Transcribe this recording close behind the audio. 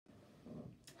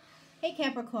Hey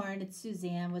Capricorn, it's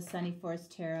Suzanne with Sunny Force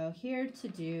Tarot here to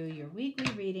do your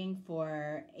weekly reading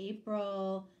for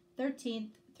April 13th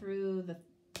through the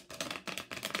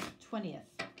 20th.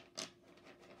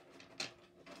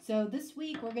 So this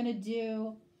week we're going to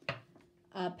do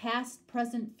past,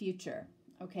 present, future.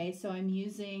 Okay, so I'm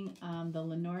using the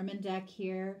Lenormand deck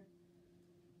here.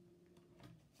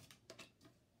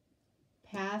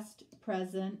 Past,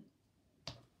 present,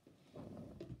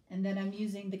 and then I'm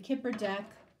using the COPPA deck,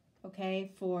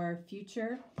 okay, for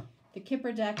future. The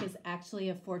COPPA deck is actually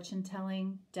a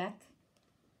fortune-telling deck.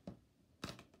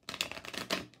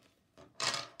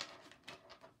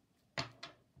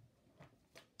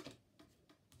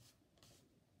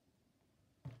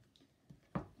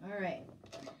 All right.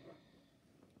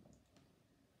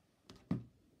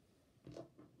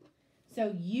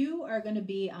 So you are going to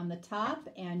be on the top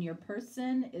and your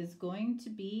person is going to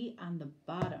be on the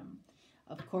bottom.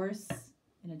 Of course,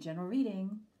 in a general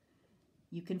reading,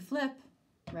 you can flip,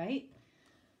 right?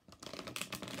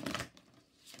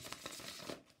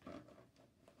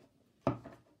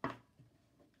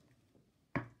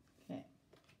 Okay.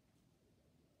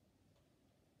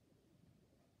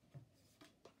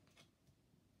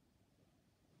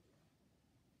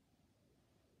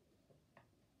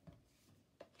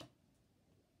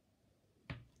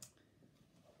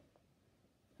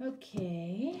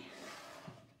 Okay.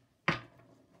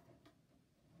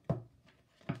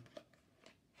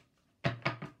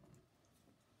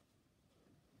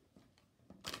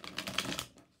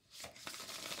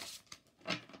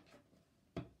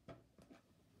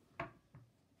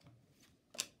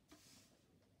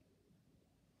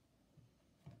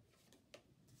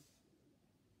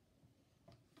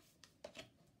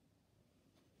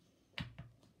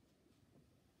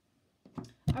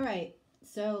 All right,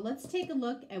 so let's take a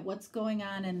look at what's going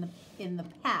on in the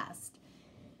past.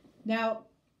 Now,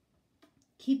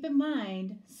 keep in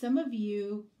mind, some of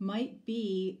you might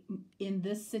be in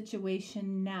this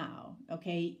situation now,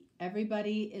 okay?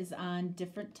 Everybody is on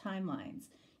different timelines.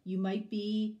 You might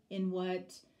be in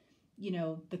what, you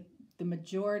know, the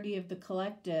majority of the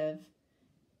collective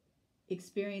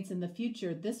experience in the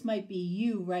future. This might be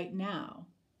you right now,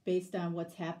 based on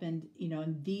what's happened, you know,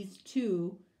 and these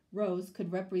two rows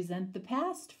could represent the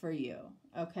past for you,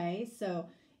 okay? So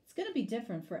it's going to be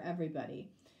different for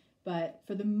everybody. But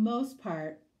for the most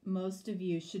part, most of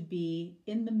you should be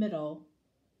in the middle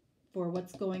for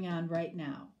what's going on right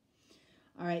now.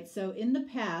 All right, so in the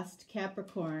past,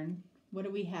 Capricorn, what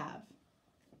do we have?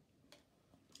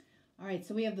 All right,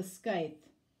 so we have the scythe.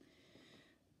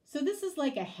 So this is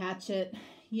like a hatchet,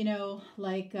 you know,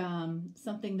 like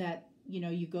something that, you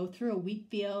know, you go through a wheat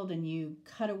field and you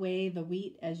cut away the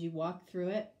wheat as you walk through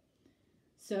it.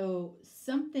 So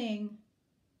something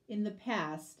in the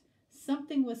past,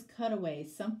 something was cut away,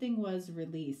 something was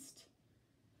released.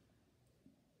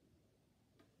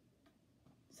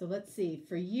 So let's see,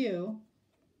 for you,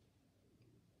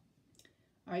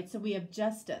 all right, so we have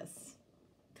Justice,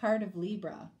 card of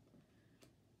Libra.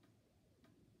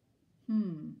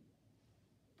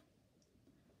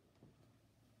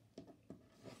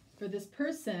 For this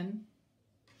person,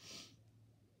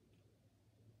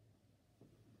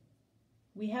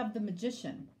 we have the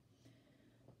Magician.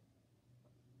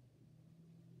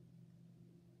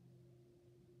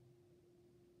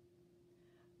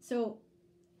 So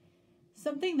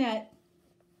something that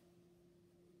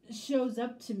shows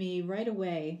up to me right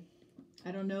away,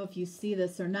 I don't know if you see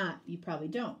this or not, you probably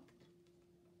don't.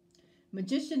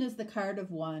 Magician is the card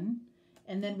of 1,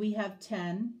 and then we have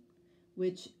 10,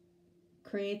 which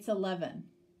creates 11.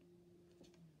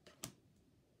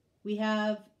 We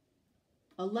have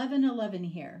 11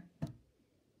 here.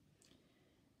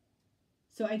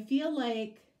 So I feel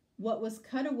like what was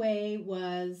cut away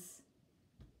was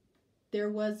there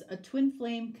was a twin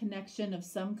flame connection of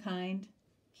some kind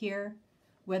here,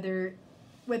 whether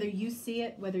you see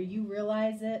it, whether you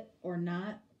realize it or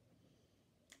not.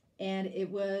 And it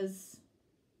was,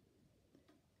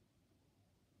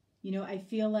 you know, I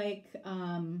feel like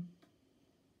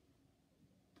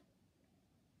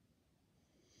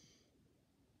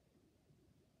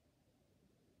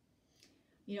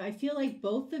you know, I feel like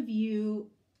both of you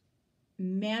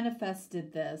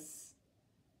manifested this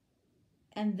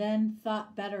and then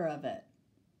thought better of it.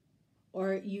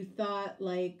 Or you thought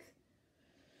like,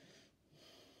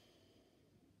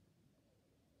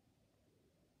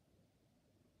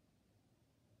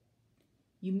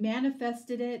 you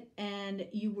manifested it and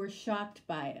you were shocked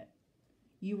by it.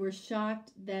 You were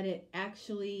shocked that it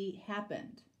actually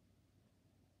happened.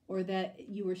 Or that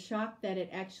you were shocked that it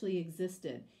actually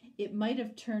existed. It might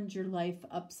have turned your life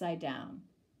upside down.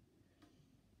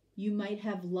 You might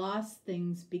have lost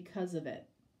things because of it.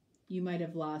 You might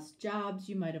have lost jobs.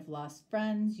 You might have lost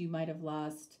friends. You might have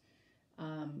lost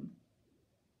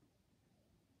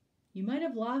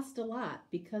a lot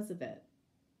because of it.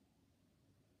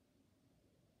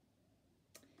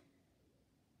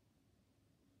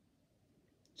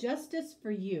 Justice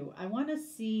for you. I want to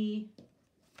see,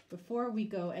 before we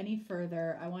go any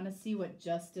further, I want to see what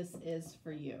justice is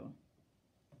for you.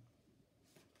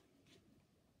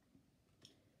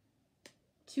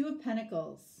 Two of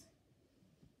Pentacles.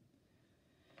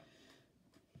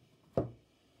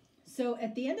 So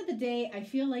at the end of the day, I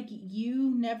feel like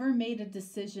you never made a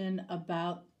decision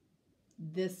about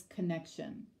this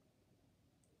connection.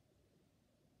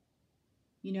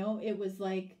 You know, it was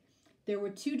like there were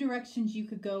two directions you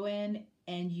could go in,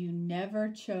 and you never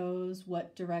chose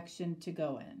what direction to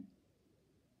go in.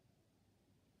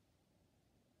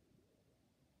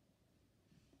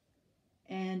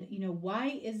 And, you know,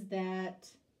 why is that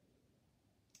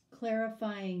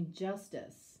clarifying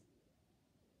justice?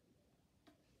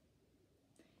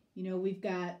 You know, we've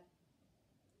got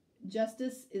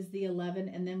justice is the 11,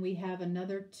 and then we have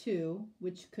another 2,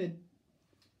 which could,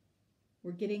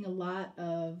 we're getting a lot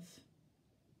of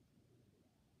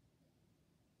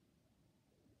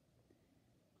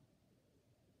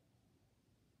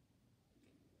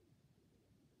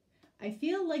I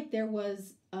feel like there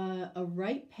was a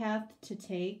right path to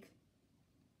take,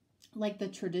 like the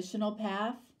traditional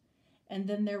path, and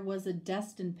then there was a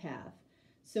destined path.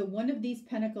 So one of these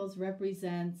pentacles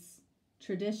represents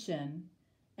tradition,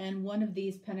 and one of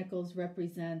these pentacles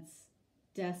represents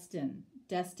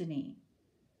destiny.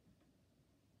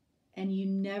 And you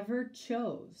never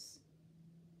chose.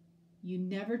 You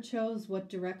never chose what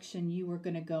direction you were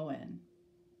going to go in.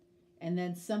 And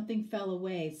then something fell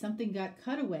away. Something got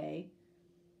cut away.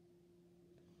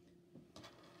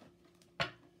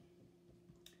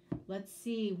 Let's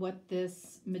see what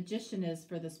this Magician is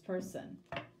for this person.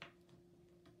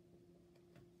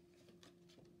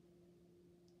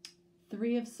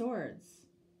 3 of Swords.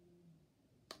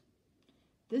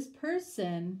 This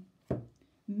person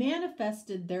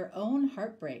manifested their own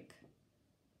heartbreak.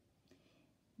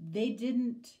 They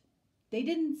didn't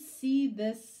see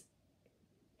this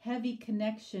heavy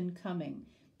connection coming,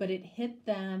 but it hit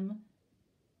them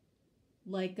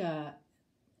like a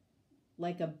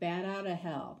bat out of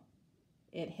hell.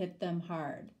 It hit them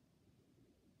hard.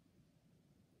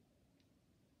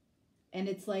 And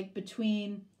it's like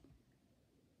between,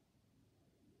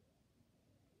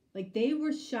 like they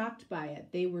were shocked by it.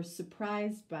 They were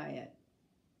surprised by it.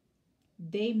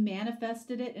 They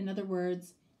manifested it. In other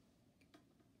words,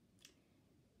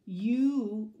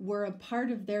 you were a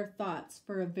part of their thoughts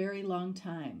for a very long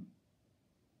time.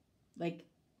 Like,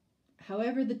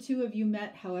 however the two of you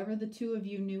met, however the two of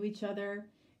you knew each other,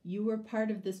 you were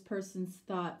part of this person's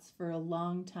thoughts for a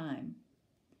long time.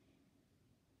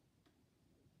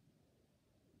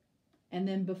 And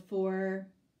then before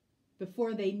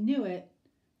they knew it,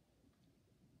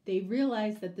 they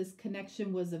realized that this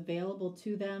connection was available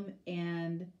to them,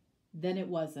 and then it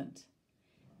wasn't.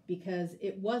 Because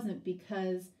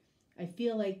I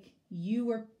feel like you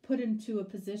were put into a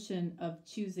position of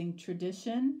choosing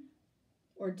tradition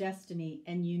or destiny,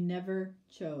 and you never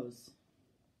chose.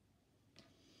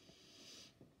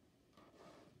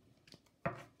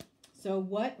 So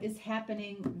what is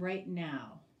happening right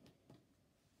now?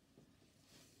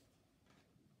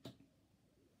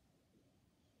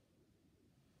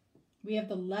 We have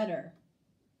the letter.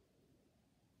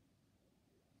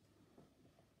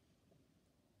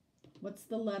 What's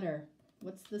the letter?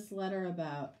 What's this letter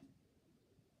about?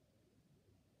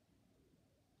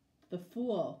 The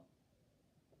Fool.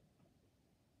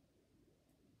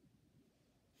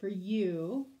 For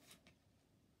you.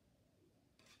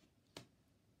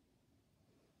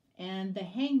 And the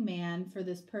Hangman for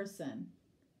this person.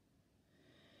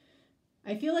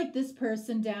 I feel like this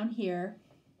person down here,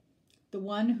 the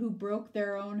one who broke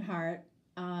their own heart,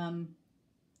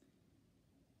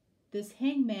 this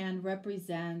Hangman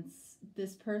represents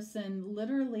this person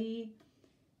literally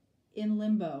in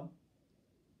limbo.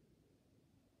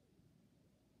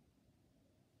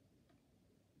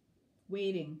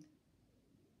 Waiting.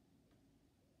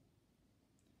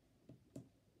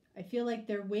 I feel like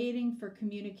they're waiting for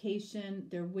communication.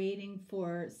 They're waiting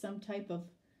for some type of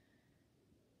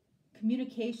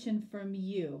communication from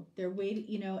you. They're waiting,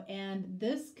 you know, and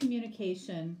this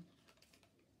communication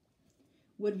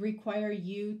would require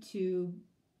you to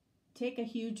take a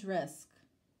huge risk.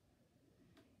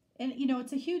 And, you know,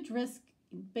 it's a huge risk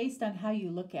based on how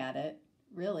you look at it,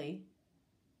 really.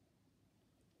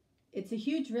 It's a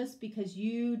huge risk because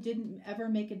you didn't ever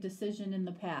make a decision in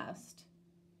the past.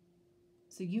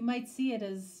 So you might see it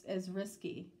as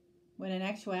risky, when in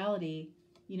actuality,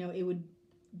 you know, it would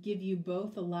give you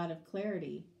both a lot of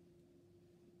clarity.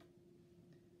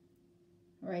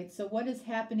 All right, so what is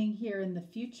happening here in the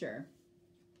future?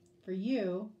 For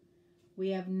you,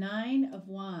 we have 9 of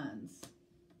Wands.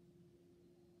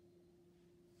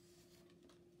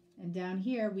 And down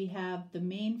here we have the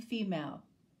main female.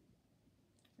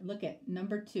 Look at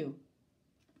number 2.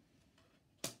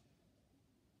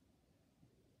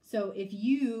 So if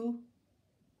you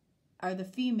are the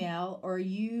female or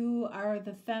you are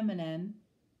the feminine,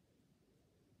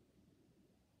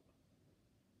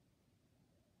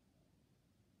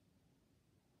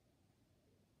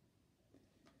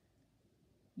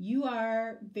 you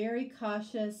are very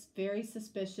cautious, very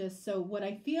suspicious. So what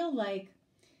I feel like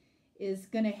is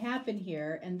going to happen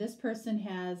here, and this person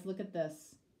has, look at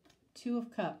this, 2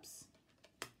 of Cups.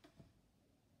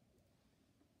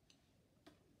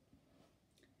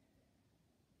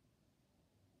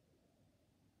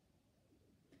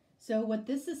 So what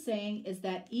this is saying is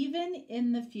that even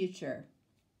in the future,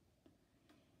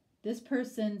 this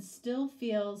person still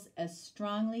feels as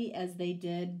strongly as they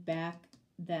did back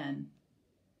then.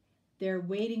 They're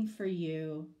waiting for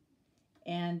you,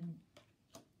 and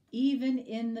even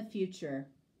in the future,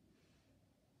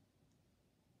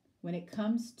 when it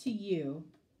comes to you,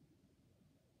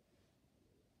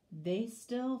 they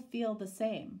still feel the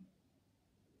same.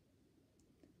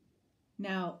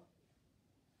 Now,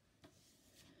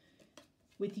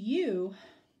 with you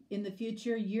in the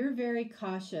future, you're very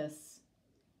cautious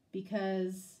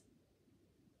because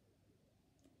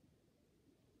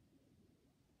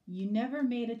you never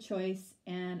made a choice,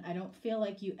 and I don't feel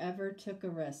like you ever took a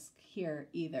risk here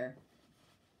either.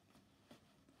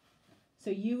 So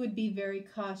you would be very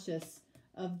cautious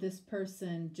of this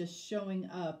person just showing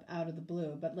up out of the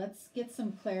blue. But let's get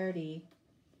some clarity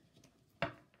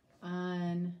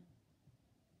on,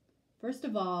 first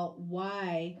of all,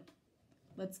 why.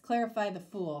 Let's clarify the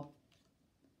Fool.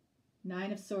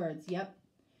 9 of Swords, yep.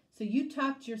 So you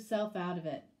talked yourself out of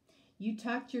it. You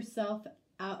talked yourself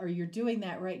out, or you're doing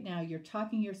that right now. You're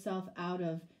talking yourself out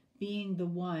of being the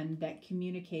one that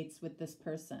communicates with this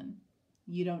person.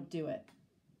 You don't do it.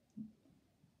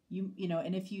 You know,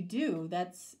 and if you do,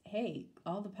 that's, hey,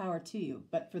 all the power to you.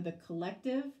 But for the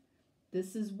collective,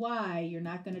 this is why you're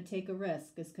not going to take a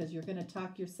risk, is because you're going to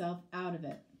talk yourself out of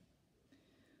it.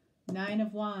 9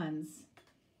 of Wands.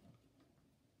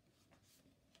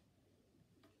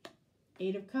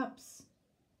 8 of Cups.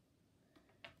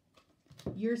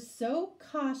 You're so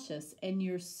cautious and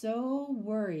you're so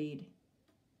worried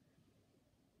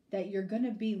that you're going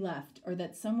to be left, or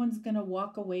that someone's going to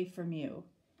walk away from you.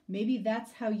 Maybe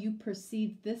that's how you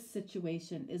perceive this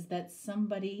situation, is that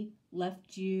somebody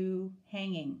left you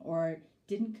hanging or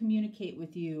didn't communicate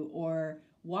with you or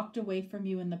walked away from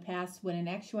you in the past, when in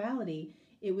actuality,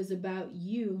 it was about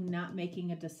you not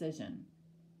making a decision.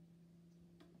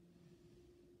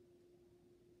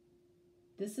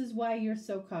 This is why you're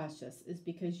so cautious, is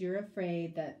because you're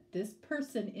afraid that this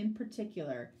person in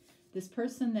particular, this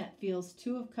person that feels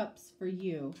 2 of Cups for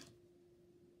you,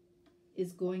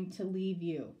 is going to leave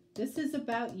you. This is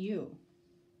about you.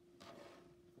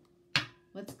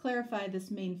 Let's clarify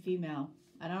this main female.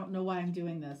 I don't know why I'm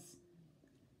doing this.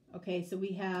 Okay, so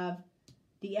we have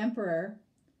the Emperor,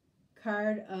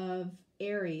 card of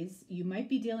Aries. You might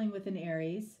be dealing with an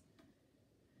Aries.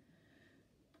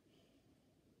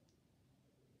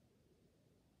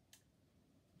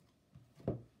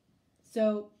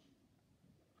 So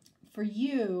for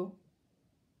you,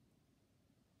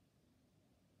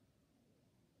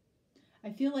 I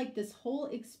feel like this whole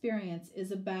experience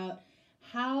is about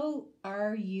how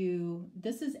are you,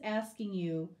 this is asking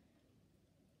you,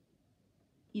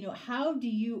 you know, how do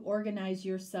you organize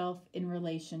yourself in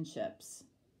relationships?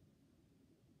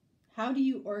 How do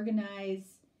you organize,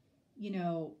 you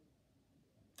know,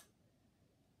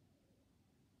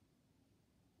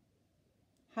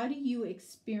 how do you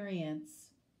experience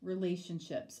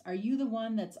relationships? Are you the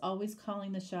one that's always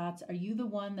calling the shots? Are you the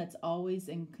one that's always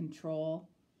in control?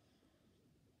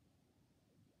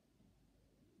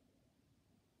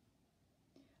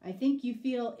 I think you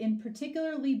feel in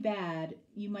particularly bad,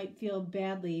 you might feel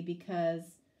badly because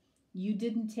you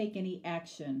didn't take any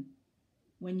action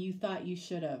when you thought you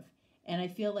should have. And I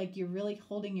feel like you're really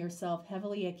holding yourself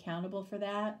heavily accountable for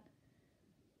that.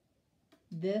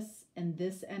 This and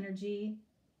this energy,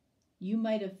 you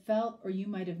might have felt or you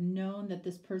might have known that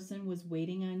this person was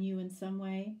waiting on you in some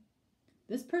way.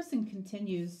 This person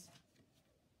continues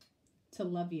to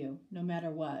love you no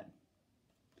matter what.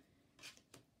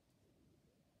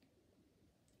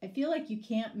 I feel like you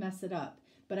can't mess it up,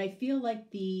 but I feel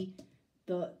like the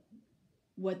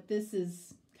what this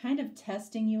is kind of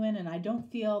testing you in, and I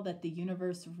don't feel that the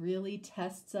universe really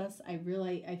tests us. I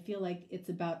feel like it's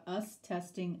about us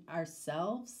testing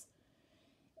ourselves.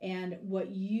 And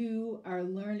what you are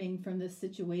learning from this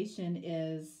situation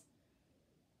is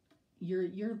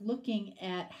you're looking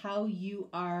at how you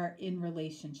are in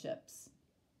relationships.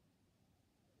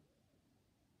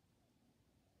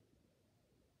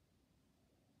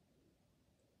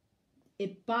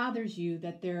 It bothers you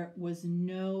that there was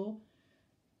no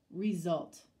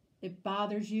result. It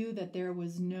bothers you that there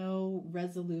was no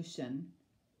resolution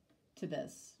to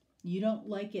this. You don't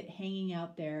like it hanging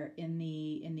out there in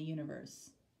the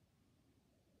universe.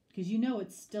 Because you know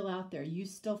it's still out there. You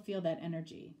still feel that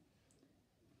energy.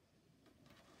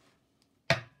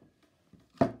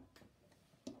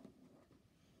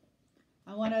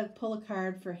 I want to pull a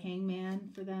card for Hangman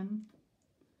for them.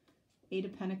 8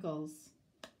 of Pentacles.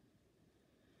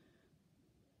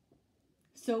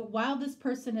 So while this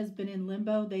person has been in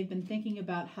limbo, they've been thinking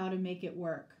about how to make it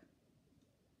work.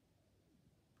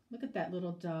 Look at that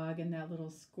little dog and that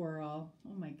little squirrel.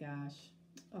 Oh my gosh.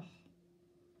 Oh.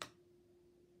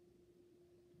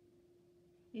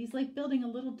 He's like building a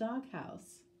little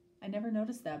doghouse. I never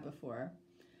noticed that before.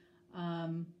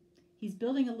 He's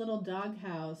building a little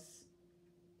doghouse,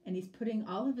 and he's putting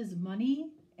all of his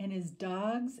money and his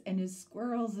dogs and his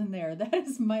squirrels in there. That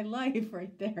is my life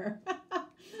right there.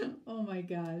 Oh my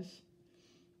gosh.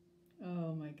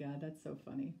 Oh my God, that's so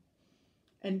funny.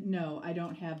 And no, I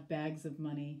don't have bags of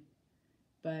money,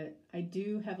 but I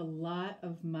do have a lot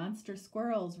of monster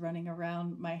squirrels running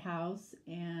around my house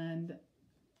and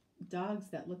dogs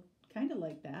that look kind of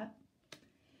like that.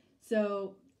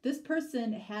 So this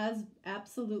person has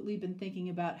absolutely been thinking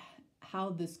about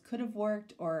how this could have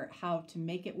worked or how to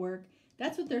make it work.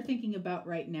 That's what they're thinking about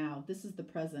right now. This is the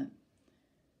present.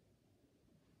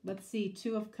 Let's see,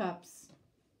 2 of Cups.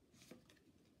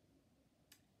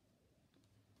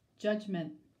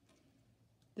 Judgment.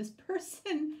 This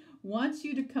person wants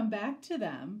you to come back to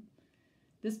them.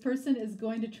 This person is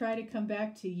going to try to come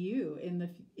back to you in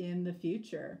the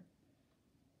future.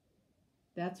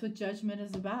 That's what Judgment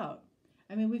is about.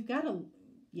 I mean, we've got to,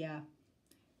 yeah,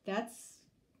 that's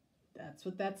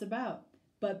what that's about.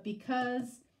 But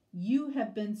because you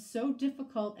have been so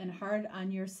difficult and hard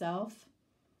on yourself,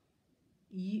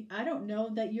 I don't know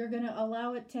that you're going to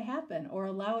allow it to happen or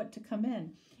allow it to come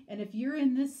in. And if you're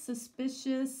in this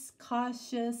suspicious,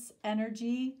 cautious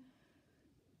energy,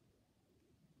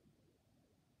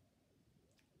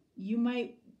 you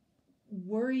might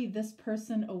worry this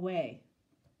person away.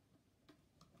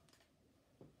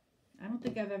 I don't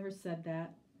think I've ever said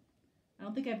that. I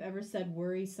don't think I've ever said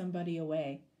worry somebody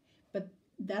away. But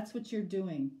that's what you're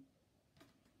doing.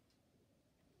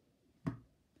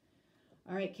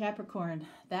 All right, Capricorn,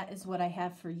 that is what I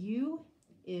have for you.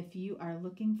 If you are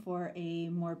looking for a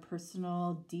more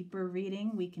personal, deeper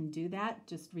reading, we can do that.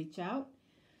 Just reach out.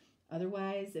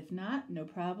 Otherwise, if not, no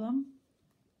problem.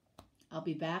 I'll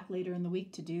be back later in the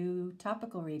week to do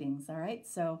topical readings. All right,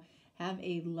 so have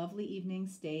a lovely evening.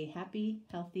 Stay happy,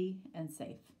 healthy, and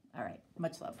safe. All right,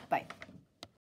 much love. Bye.